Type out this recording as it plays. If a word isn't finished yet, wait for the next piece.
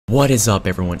What is up,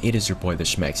 everyone? It is your boy the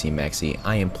Schmexy Maxi.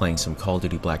 I am playing some Call of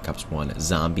Duty Black Ops 1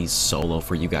 Zombies solo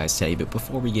for you guys today, but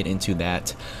before we get into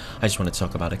that, I just want to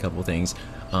talk about a couple things.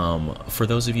 For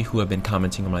those of you who have been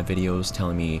commenting on my videos,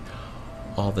 telling me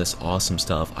all this awesome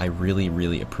stuff, I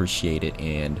really appreciate it,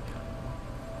 and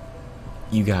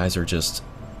you guys are just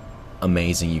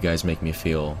amazing. You guys make me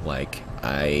feel like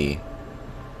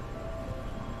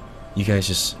you guys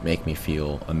just make me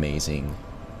feel amazing.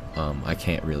 I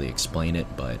can't really explain it,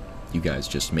 but you guys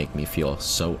just make me feel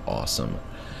so awesome.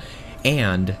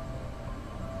 And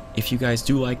if you guys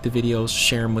do like the videos,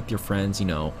 share them with your friends, you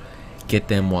know, get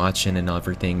them watching and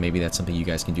everything. Maybe that's something you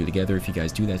guys can do together if you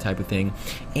guys do that type of thing.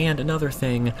 And another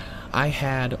thing, I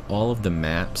had all of the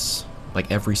maps,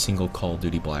 like every single Call of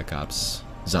Duty Black Ops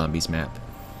Zombies map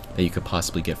that you could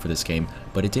possibly get for this game,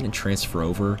 but it didn't transfer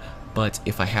over. But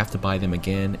if I have to buy them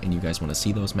again and you guys want to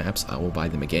see those maps, I will buy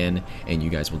them again and you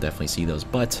guys will definitely see those.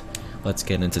 But let's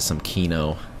get into some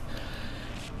Kino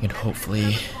and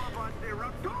hopefully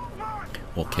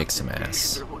we'll kick some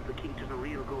ass.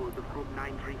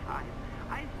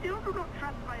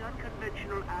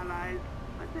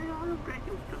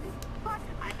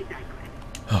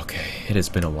 Okay, it has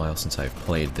been a while since I've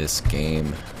played this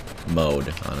game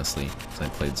mode, honestly, since I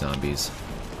played Zombies.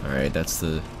 Alright, that's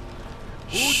the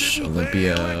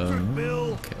Olympia.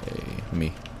 Okay, let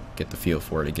me get the feel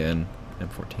for it again.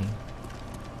 M14.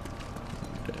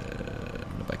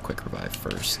 I'm gonna buy quick revive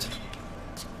first.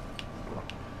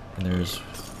 And there's,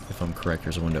 if I'm correct,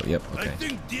 there's a window. Yep. Okay. I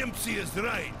think Dempsey is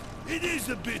right. It is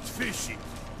a bit fishy.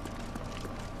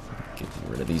 Get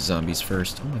rid of these zombies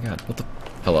first. Oh my god! What the?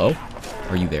 Hello?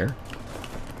 Are you there?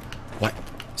 What?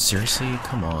 Seriously?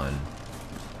 Come on.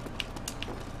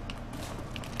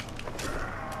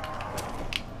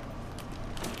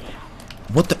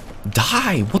 What the?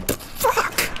 Die! What the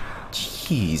fuck?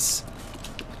 Jeez.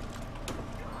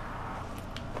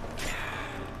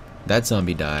 That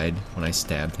zombie died when I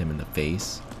stabbed him in the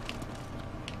face.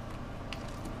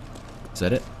 Is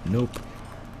that it? Nope.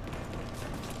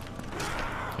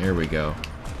 Here we go.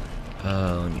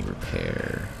 Let me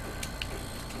repair.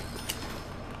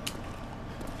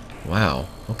 Wow.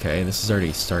 Okay, this is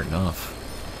already starting off.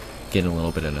 Getting a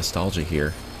little bit of nostalgia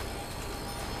here.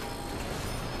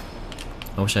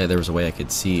 I wish there was a way I could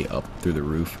see up through the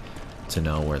roof to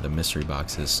know where the mystery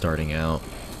box is starting out.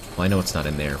 Well, I know it's not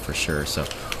in there for sure, so...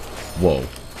 Whoa.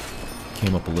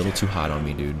 Came up a little too hot on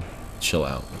me, dude. Chill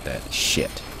out with that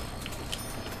shit.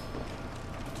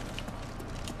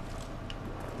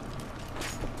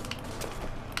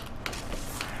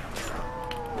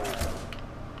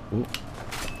 Ooh.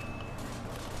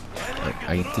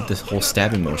 I did this whole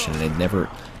stabbing motion and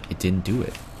it didn't do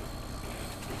it.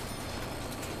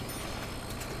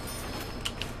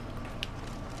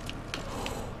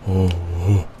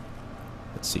 Oh,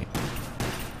 let's see.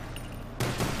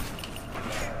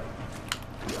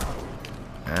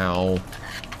 Ow.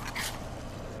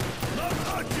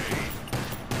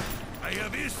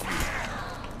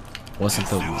 Wasn't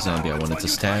the zombie I wanted to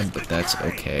stab, but that's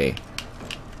okay.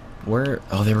 Where?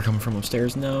 Oh, they were coming from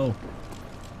upstairs? No.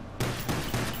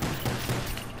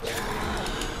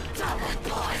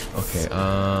 Okay,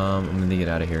 I'm gonna get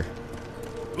out of here.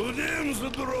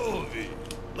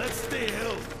 Let's stay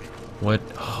healthy. What?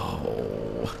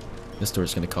 Oh, this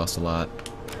door's gonna cost a lot.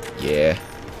 Yeah,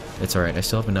 it's alright. I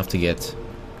still have enough to get.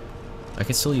 I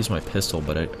can still use my pistol,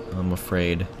 but I'm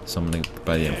afraid someone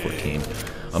by the M14.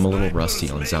 I'm a little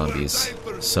rusty on zombies,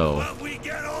 so.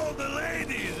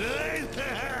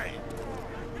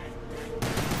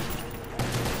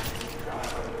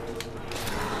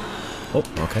 Oh,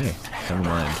 okay. Never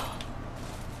mind.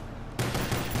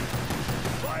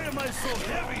 Why am I so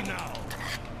heavy now?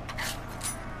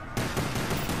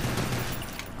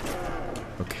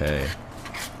 Okay.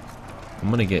 I'm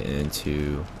gonna get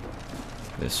into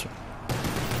this.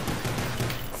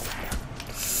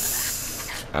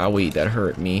 Owie, that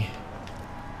hurt me.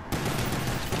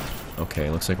 Okay,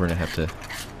 looks like we're gonna have to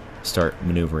start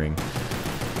maneuvering.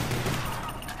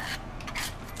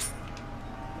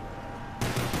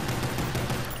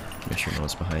 Make sure no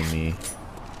one's behind me.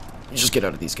 Just get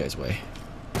out of these guys' way.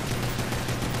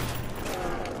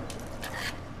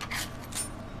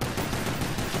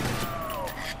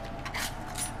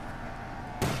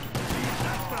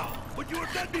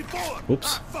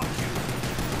 Oops.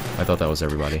 I thought that was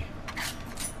everybody.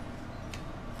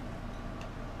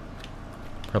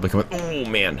 Probably coming. Oh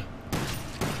man.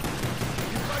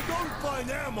 If I don't find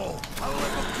ammo, I'll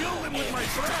never kill him with my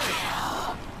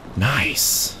blade.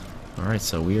 Nice. All right,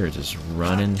 so we are just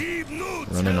running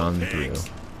on through.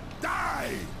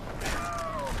 Die.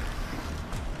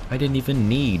 I didn't even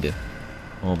need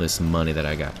all this money that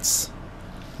I got.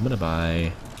 I'm gonna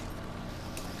buy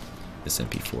this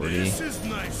MP40. This is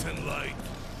nice and light.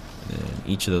 And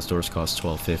each of those doors costs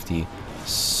 $12.50.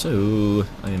 So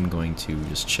I am going to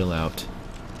just chill out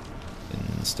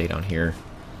and stay down here.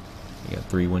 We got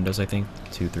 3 windows, I think.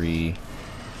 2, 3.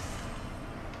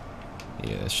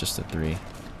 Yeah, it's just a 3.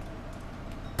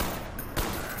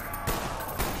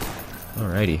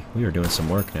 Alrighty, we are doing some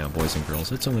work now, boys and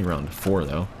girls. It's only round 4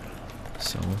 though,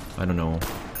 so I don't know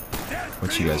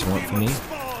what you guys want from me.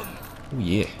 Oh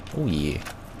yeah, oh yeah.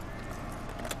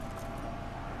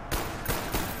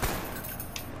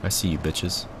 I see you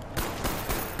bitches.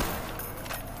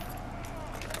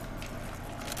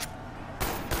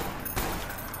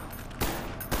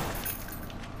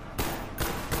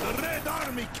 The Red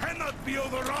Army cannot be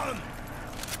overrun.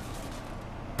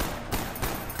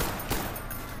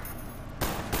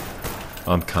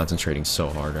 I'm concentrating so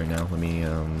hard right now. Let me,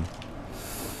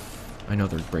 I know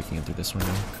they're breaking in through this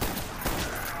window.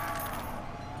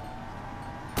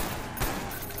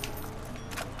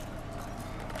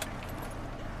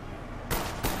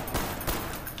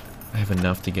 I have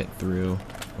enough to get through.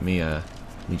 Let me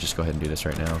just go ahead and do this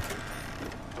right now.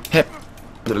 Hip!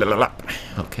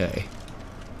 Okay.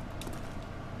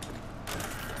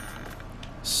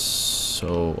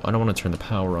 So, I don't want to turn the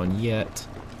power on yet.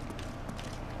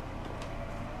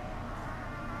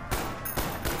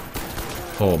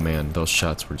 Oh man, those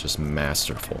shots were just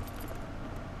masterful.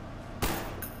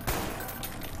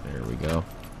 There we go.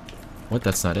 What?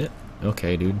 That's not it?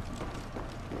 Okay, dude.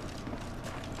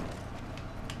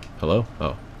 Hello?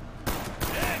 Oh.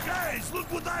 Hey guys,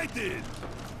 look what I did.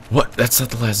 What? That's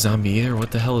not the last zombie either. What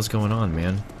the hell is going on,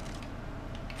 man?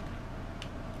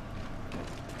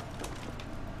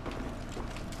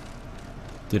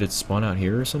 Did it spawn out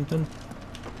here or something?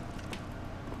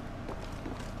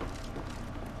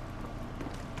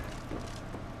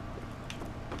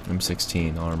 I'm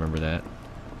 16, I'll remember that.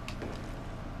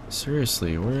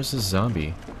 Seriously, where is this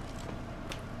zombie?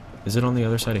 Is it on the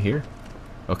other side of here?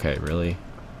 Okay, really?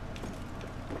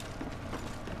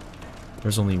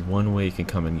 There's only one way you can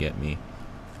come and get me.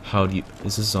 How do you...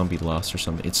 Is this zombie lost or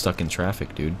something? It's stuck in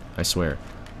traffic, dude. I swear.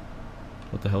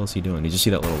 What the hell is he doing? Did you see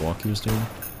that little walk he was doing?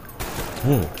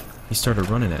 Whoa! He started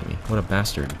running at me. What a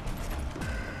bastard.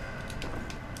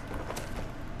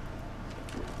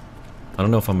 I don't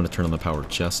know if I'm going to turn on the power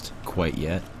just quite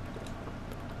yet,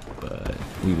 but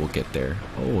we will get there.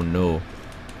 Oh no,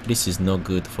 this is no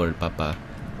good for Papa.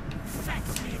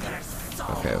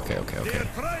 Okay, okay, okay, okay. They're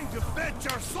trying to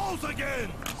fetch our souls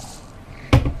again.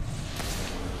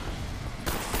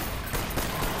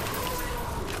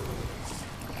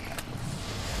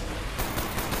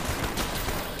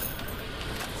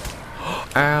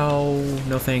 Ow,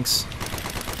 no thanks.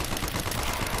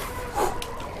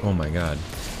 Oh my god.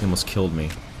 He almost killed me.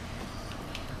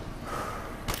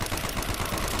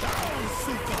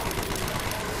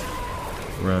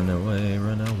 Run away,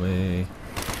 run away.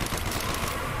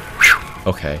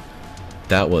 Okay.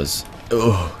 That was...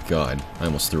 Oh, God. I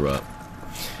almost threw up.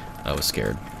 I was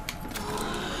scared.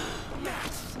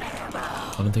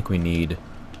 I don't think we need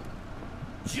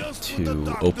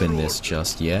to open this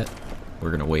just yet. We're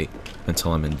gonna wait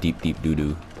until I'm in deep, deep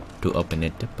doo-doo to open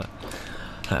it.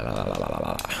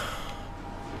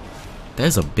 That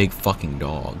is a big fucking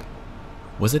dog.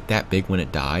 Was it that big when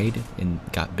it died and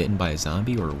got bitten by a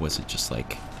zombie, or was it just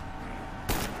like...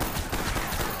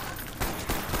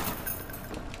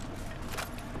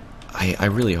 I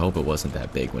really hope it wasn't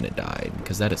that big when it died,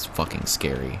 because that is fucking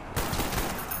scary.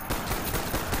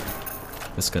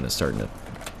 It's gonna start to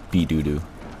be doo-doo.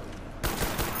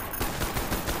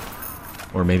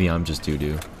 Or maybe I'm just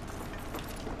doo-doo.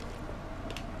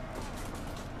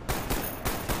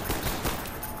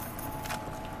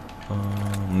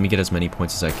 Let me get as many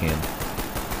points as I can.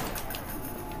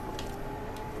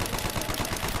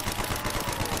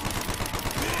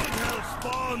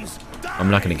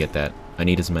 I'm not gonna get that. I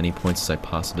need as many points as I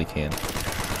possibly can.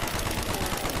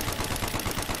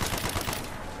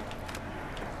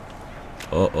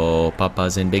 Uh-oh,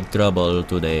 Papa's in big trouble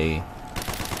today.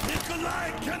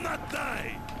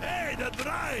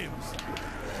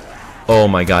 Oh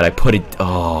my god, I put it...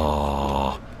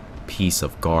 Oh, piece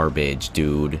of garbage,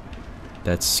 dude.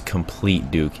 That's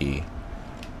complete dookie.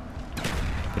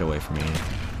 Get away from me.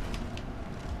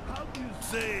 How do you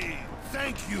say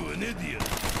thank you, an idiot?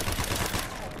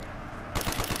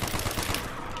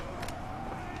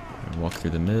 Walk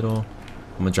through the middle.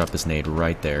 I'm gonna drop this nade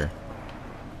right there.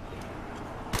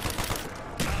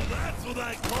 Now that's what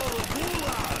I call a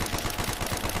gulag.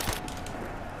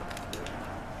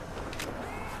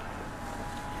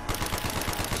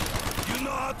 You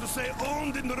know how to say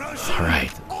owned in Russian?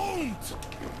 Alright,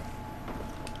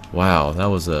 Wow,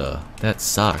 that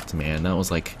sucked, man. That was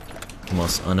like the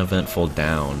most uneventful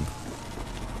down.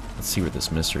 Let's see where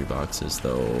this mystery box is,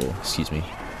 though. Excuse me.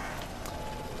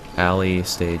 Alley,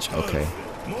 stage, okay.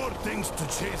 More things to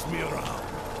chase me around.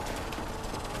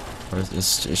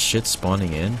 Is shit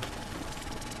spawning in?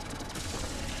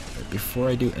 Before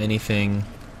I do anything,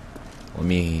 let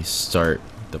me start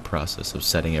the process of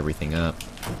setting everything up.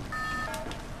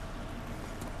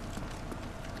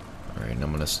 Alright, and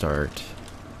I'm gonna start.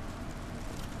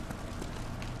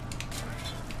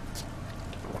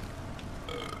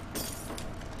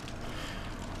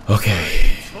 Okay.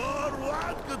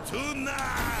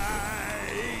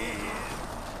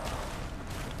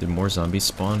 Did more zombies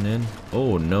spawn in?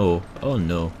 Oh no. Oh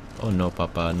no. Oh no,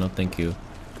 Papa. No, thank you.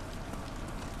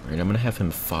 Alright, I'm gonna have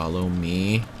him follow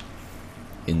me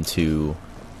into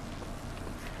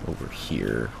over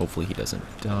here. Hopefully he doesn't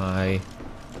die.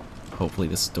 Hopefully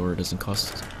this door doesn't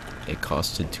cost... It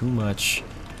costed too much.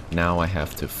 Now I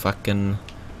have to fucking...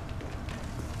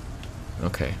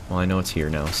 Okay, well I know it's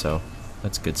here now, so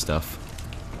that's good stuff.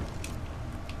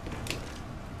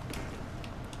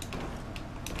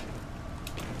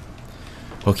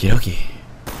 Okie dokie.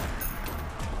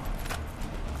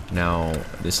 Now,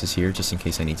 this is here just in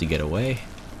case I need to get away.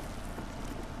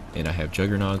 And I have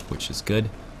Juggernog, which is good.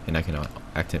 And I can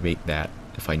activate that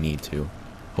if I need to.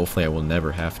 Hopefully I will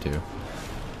never have to.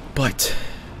 But,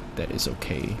 that is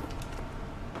okay.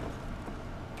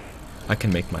 I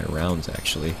can make my rounds,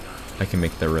 actually. I can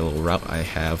make the little route I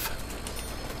have.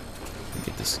 Let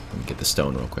me get the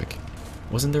stone real quick.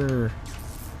 Wasn't there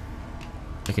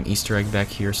like an Easter egg back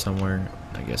here somewhere?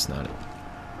 I guess not.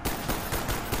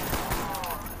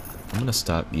 I'm gonna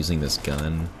stop using this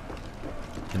gun,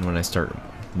 and when I start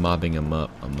mobbing them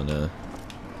up, I'm gonna...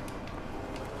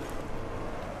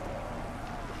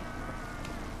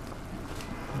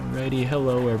 Alrighty,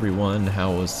 hello everyone.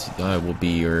 I will be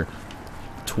your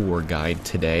tour guide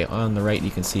today. On the right,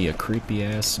 you can see a creepy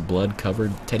ass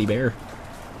blood-covered teddy bear.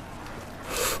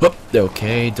 Oh,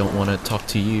 okay, don't want to talk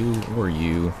to you or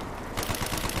you.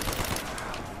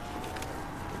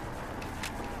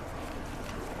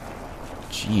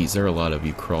 Jeez, there are a lot of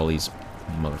you crawlies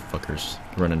motherfuckers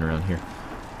running around here.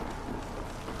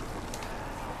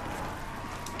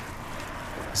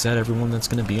 Is that everyone that's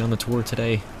going to be on the tour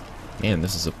today? Man,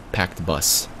 this is a packed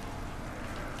bus.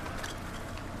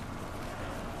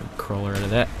 Crawler out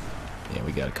of that. Yeah,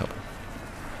 we got a couple.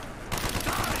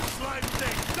 Die, slime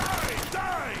thing! Die!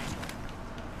 Die!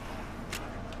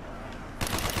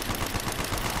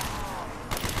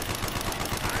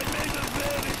 I made a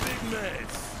very big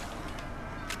mess.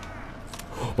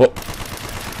 Oh,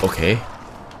 okay.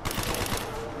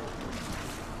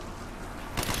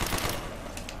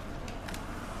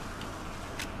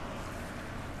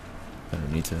 I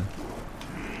don't need to.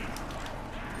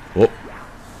 Whoa.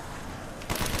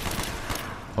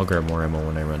 I'll grab more ammo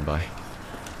when I run by.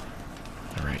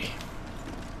 Alrighty.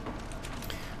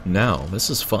 Now, this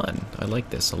is fun. I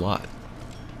like this a lot.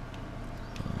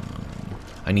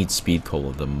 I need speed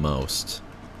cola the most.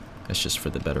 That's just for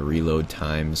the better reload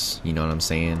times. You know what I'm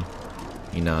saying?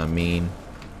 You know what I mean?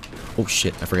 Oh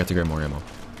shit, I forgot to grab more ammo.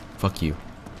 Fuck you.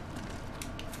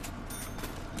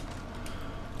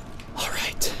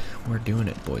 Alright, we're doing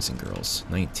it, boys and girls.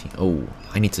 19. Oh,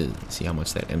 I need to see how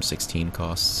much that M16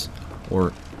 costs.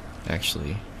 Or,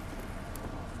 actually,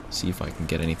 see if I can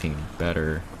get anything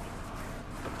better.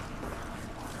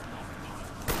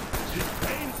 It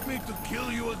pains me to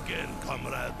kill you again,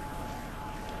 comrade.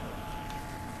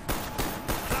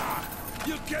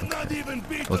 You cannot even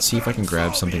beat Let's see if I can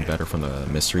grab something better from the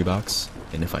mystery box.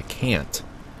 And if I can't,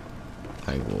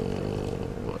 I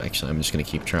will... Actually, I'm just going to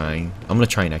keep trying. I'm going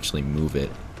to try and actually move it.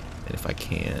 And if I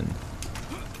can...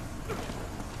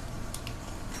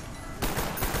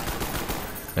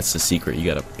 That's the secret.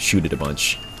 You gotta shoot it a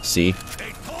bunch. See?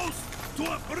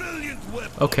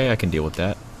 Okay, I can deal with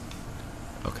that.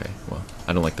 Okay, well,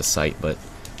 I don't like the sight, but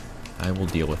I will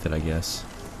deal with it, I guess.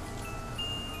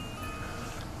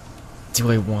 Do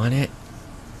I want it?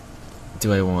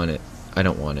 Do I want it? I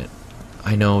don't want it.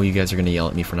 I know you guys are gonna yell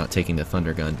at me for not taking the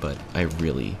thunder gun, but I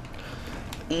really...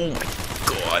 Oh my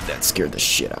god, that scared the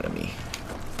shit out of me.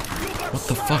 What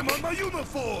the fuck?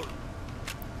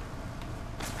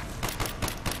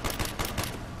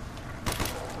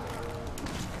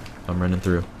 I'm running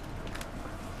through.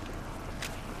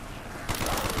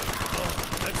 Oh,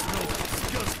 that's no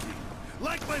disgusting.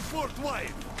 Like my fourth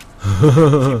wife.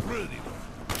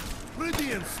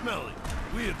 Pretty and smelly.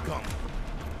 Weird combo.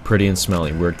 Pretty and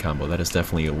smelly. Weird combo. That is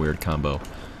definitely a weird combo.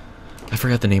 I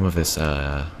forgot the name of this.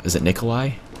 Is it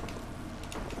Nikolai?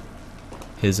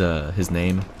 His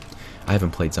name. I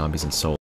haven't played Zombies in so